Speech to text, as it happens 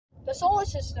The solar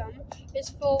system is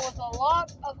filled with a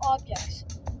lot of objects,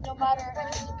 no matter if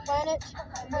it's a planet,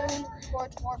 a moon, or a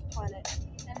dwarf planet.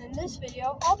 And in this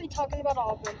video, I'll be talking about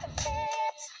all of them.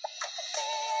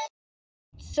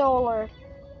 Solar.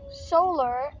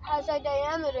 Solar has a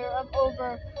diameter of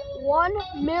over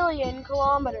 1 million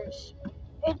kilometers.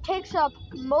 It takes up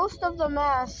most of the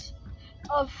mass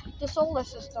of the solar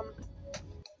system.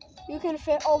 You can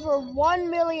fit over 1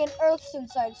 million Earths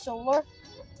inside solar.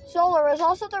 Solar is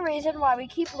also the reason why we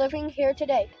keep living here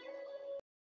today.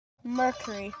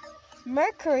 Mercury.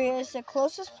 Mercury is the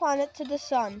closest planet to the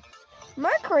Sun.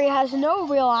 Mercury has no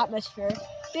real atmosphere,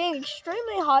 being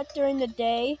extremely hot during the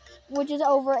day, which is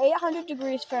over 800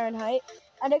 degrees Fahrenheit,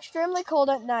 and extremely cold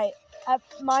at night, at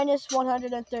minus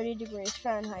 130 degrees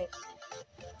Fahrenheit.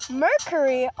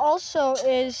 Mercury also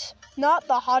is not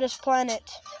the hottest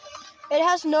planet. It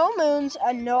has no moons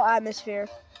and no atmosphere.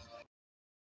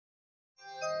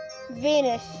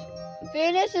 Venus.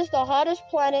 Venus is the hottest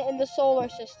planet in the solar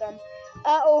system,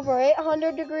 at over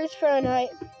 800 degrees Fahrenheit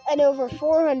and over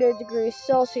 400 degrees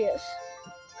Celsius.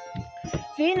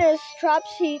 Venus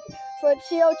traps heat for its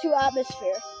CO2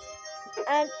 atmosphere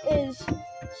and is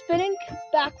spinning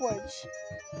backwards,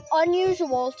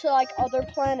 unusual to like other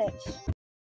planets.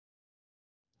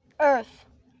 Earth.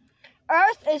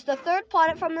 Earth is the third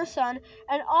planet from the Sun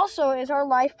and also is our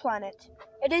life planet.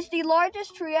 It is the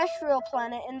largest terrestrial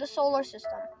planet in the solar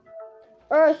system.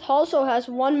 Earth also has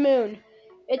one moon.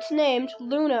 It's named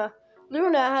Luna.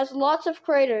 Luna has lots of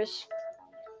craters,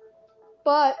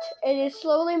 but it is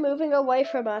slowly moving away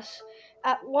from us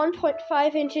at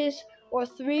 1.5 inches or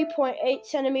 3.8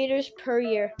 centimeters per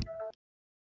year.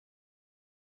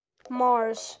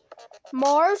 Mars.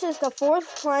 Mars is the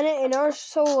fourth planet in our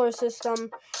solar system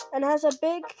and has a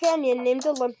big canyon named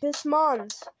Olympus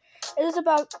Mons. It is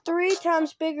about 3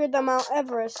 times bigger than Mount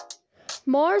Everest.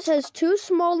 Mars has 2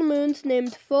 small moons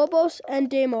named Phobos and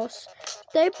Deimos.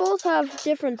 They both have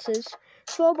differences.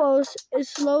 Phobos is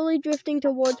slowly drifting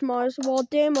towards Mars, while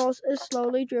Deimos is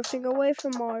slowly drifting away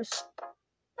from Mars.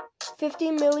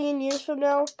 50 million years from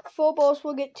now, Phobos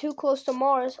will get too close to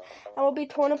Mars and will be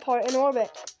torn apart in orbit,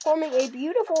 forming a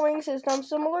beautiful ring system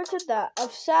similar to that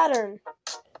of Saturn.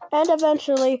 And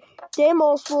eventually,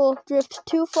 Deimos will drift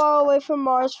too far away from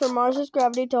Mars for Mars's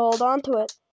gravity to hold on to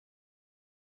it.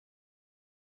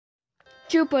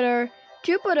 Jupiter.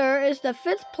 Jupiter is the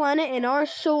 5th planet in our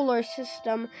solar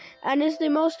system and is the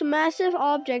most massive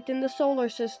object in the solar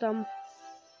system.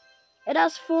 It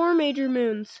has 4 major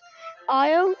moons: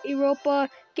 Io, Europa,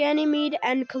 Ganymede,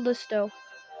 and Callisto.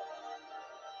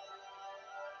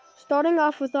 Starting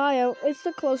off with Io, it's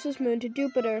the closest moon to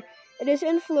Jupiter. It is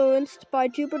influenced by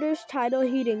Jupiter's tidal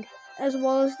heating, as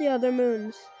well as the other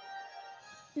moons.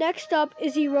 Next up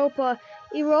is Europa.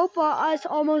 Europa has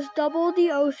almost double the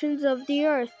oceans of the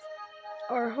Earth,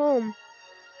 our home,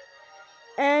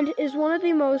 and is one of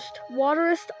the most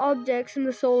wateriest objects in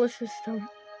the solar system.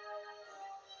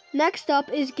 Next up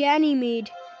is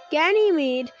Ganymede.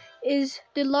 Ganymede is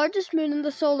the largest moon in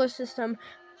the solar system,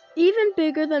 even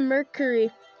bigger than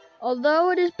Mercury. Although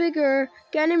it is bigger,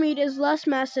 Ganymede is less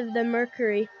massive than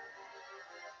Mercury.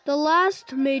 The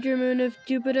last major moon of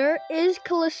Jupiter is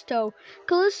Callisto.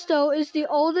 Callisto is the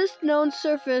oldest known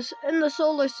surface in the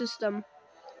solar system.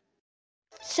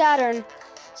 Saturn.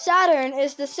 Saturn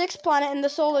is the 6th planet in the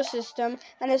solar system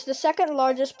and is the 2nd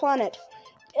largest planet.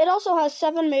 It also has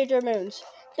 7 major moons.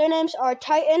 Their names are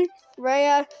Titan,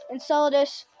 Rhea,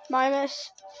 Enceladus,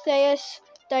 Mimas, Theia,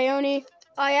 Dione,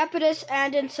 Iapetus,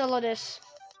 and Enceladus.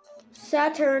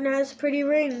 Saturn has pretty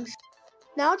rings.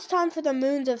 Now it's time for the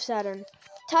moons of Saturn.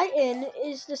 Titan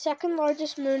is the 2nd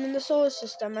largest moon in the solar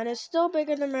system and is still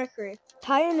bigger than Mercury.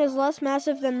 Titan is less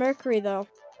massive than Mercury though.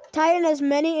 Titan has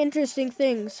many interesting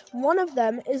things. One of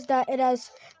them is that it has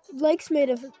lakes made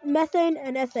of methane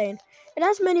and ethane. It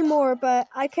has many more, but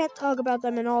I can't talk about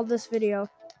them in all this video.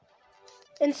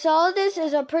 Enceladus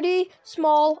is a pretty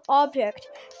small object,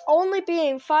 only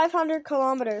being 500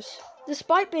 kilometers.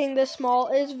 Despite being this small,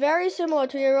 it is very similar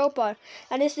to Europa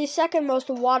and is the 2nd most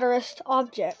wateriest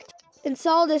object.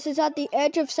 Enceladus is at the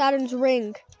edge of Saturn's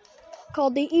ring,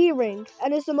 called the E ring,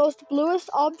 and is the most bluest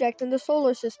object in the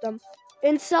solar system.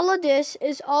 Enceladus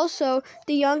is also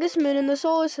the youngest moon in the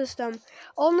solar system,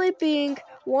 only being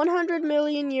 100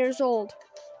 million years old.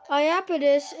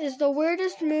 Iapetus is the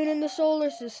weirdest moon in the solar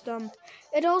system.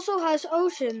 It also has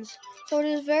oceans, so it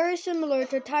is very similar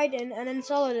to Titan and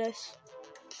Enceladus.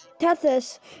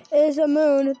 Tethys is a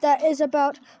moon that is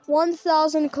about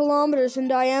 1,000 kilometers in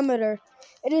diameter.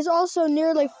 It is also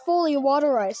nearly fully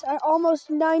waterized at almost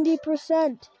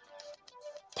 90%.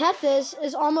 Tethys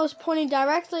is almost pointing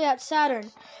directly at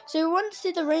Saturn, so you wouldn't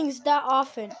see the rings that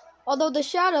often. although the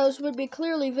shadows would be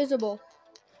clearly visible.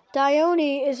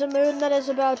 Dione is a moon that is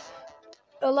about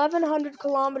 1,100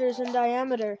 kilometers in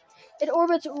diameter. It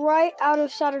orbits right out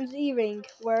of Saturn's E-ring,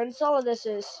 where Enceladus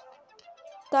is.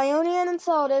 Dione and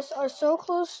Enceladus are so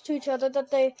close to each other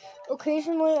that they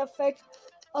occasionally affect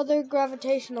other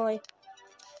gravitationally.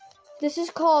 This is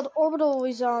called orbital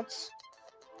resonance.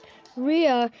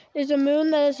 Rhea is a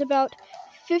moon that is about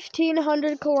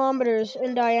 1,500 kilometers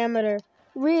in diameter.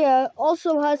 Rhea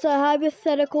also has a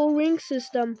hypothetical ring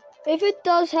system. If it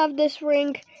does have this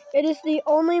ring, it is the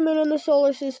only moon in the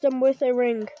solar system with a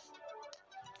ring.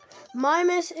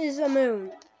 Mimas is a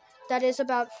moon that is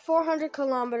about 400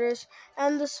 kilometers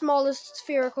and the smallest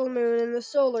spherical moon in the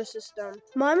solar system.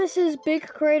 Mimas' big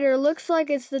crater looks like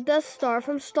it's the Death Star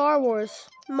from Star Wars.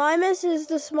 Mimas is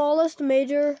the smallest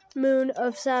major moon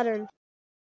of Saturn.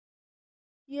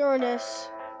 Uranus.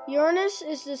 Uranus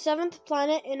is the 7th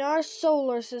planet in our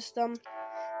solar system,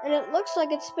 and it looks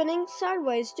like it's spinning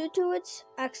sideways due to its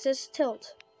axis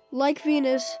tilt. Like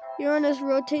Venus, Uranus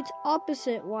rotates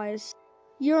opposite-wise.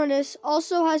 Uranus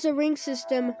also has a ring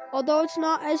system, although it's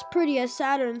not as pretty as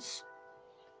Saturn's.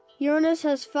 Uranus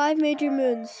has 5 major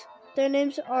moons. Their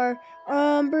names are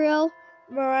Umbriel,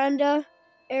 Miranda,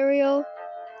 Ariel,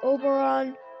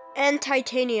 Oberon, and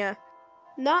Titania.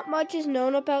 Not much is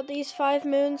known about these 5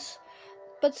 moons,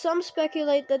 but some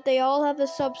speculate that they all have a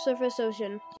subsurface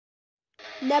ocean.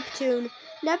 Neptune.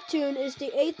 Neptune is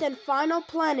the 8th and final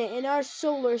planet in our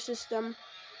solar system.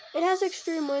 It has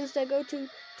extreme winds that go to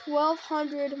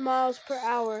 1,200 miles per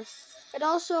hour. It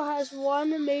also has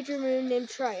one major moon named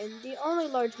Triton, the only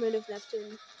large moon of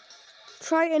Neptune.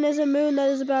 Triton is a moon that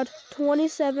is about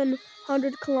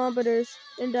 2,700 kilometers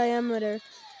in diameter.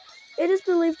 It is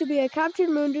believed to be a captured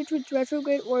moon due to its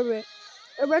retrograde orbit.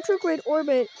 A retrograde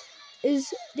orbit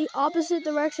is the opposite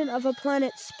direction of a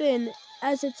planet's spin,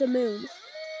 as it's a moon.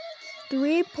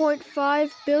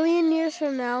 3.5 billion years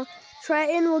from now,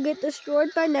 Triton will get destroyed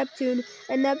by Neptune,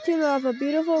 and Neptune will have a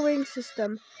beautiful ring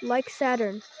system, like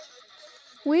Saturn.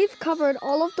 We've covered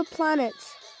all of the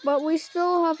planets, but we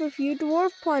still have a few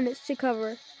dwarf planets to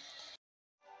cover.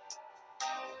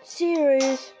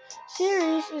 Ceres.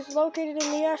 Ceres is located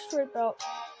in the asteroid belt,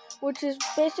 which is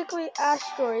basically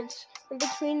asteroids in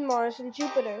between Mars and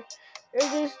Jupiter.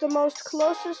 It is the most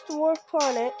closest dwarf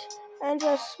planet and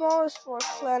the smallest dwarf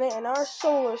planet in our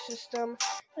solar system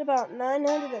at about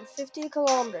 950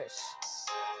 kilometers.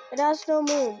 It has no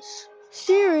moons.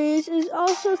 Ceres is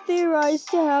also theorized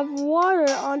to have water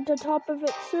on the top of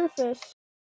its surface.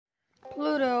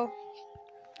 Pluto.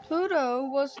 Pluto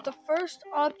was the first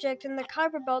object in the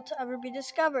Kuiper Belt to ever be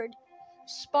discovered,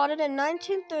 spotted in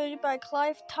 1930 by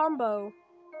Clive Tombaugh.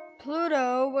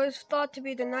 Pluto was thought to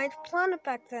be the 9th planet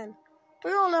back then.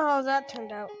 We all know how that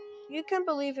turned out. You can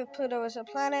believe if Pluto is a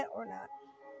planet or not.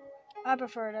 I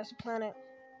prefer it as a planet.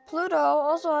 Pluto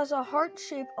also has a heart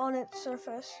shape on its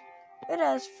surface. It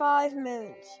has 5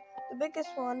 moons. The biggest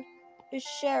one is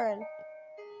Charon.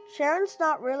 Charon's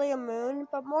not really a moon,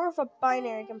 but more of a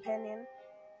binary companion.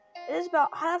 It is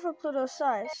about half of Pluto's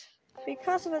size.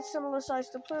 Because of its similar size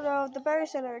to Pluto, the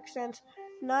barycenter extends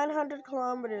 900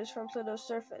 kilometers from Pluto's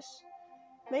surface,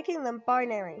 making them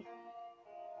binary,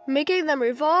 making them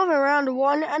revolve around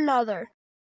one another.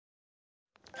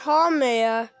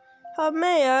 Haumea.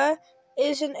 Haumea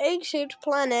is an egg-shaped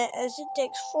planet as it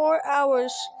takes 4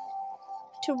 hours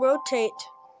to rotate.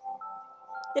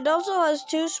 It also has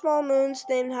 2 small moons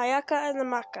named Hyakka and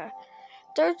Lamaka.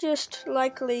 They're just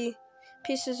likely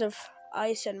pieces of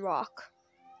ice and rock.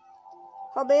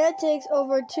 Haumea takes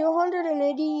over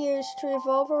 280 years to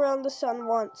revolve around the sun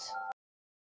once.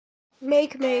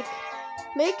 Makemake.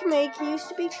 Makemake used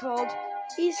to be called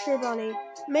Easter Bunny.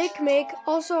 Makemake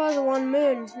also has 1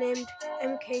 moon named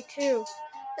MK2.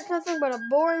 It's nothing but a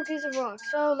boring piece of rock,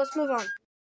 so let's move on.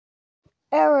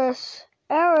 Eris.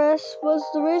 Eris was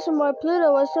the reason why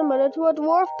Pluto was submitted to a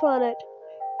dwarf planet.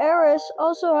 Eris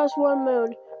also has 1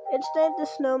 moon. It's named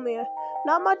Dysnomia.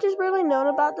 Not much is really known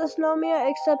about Dysnomia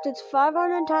except it's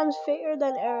 500 times fainter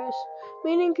than Eris,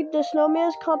 meaning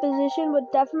Dysnomia's composition would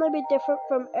definitely be different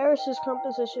from Eris's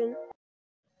composition.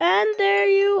 And there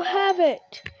you have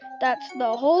it. That's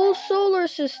the whole solar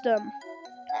system.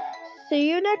 See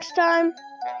you next time.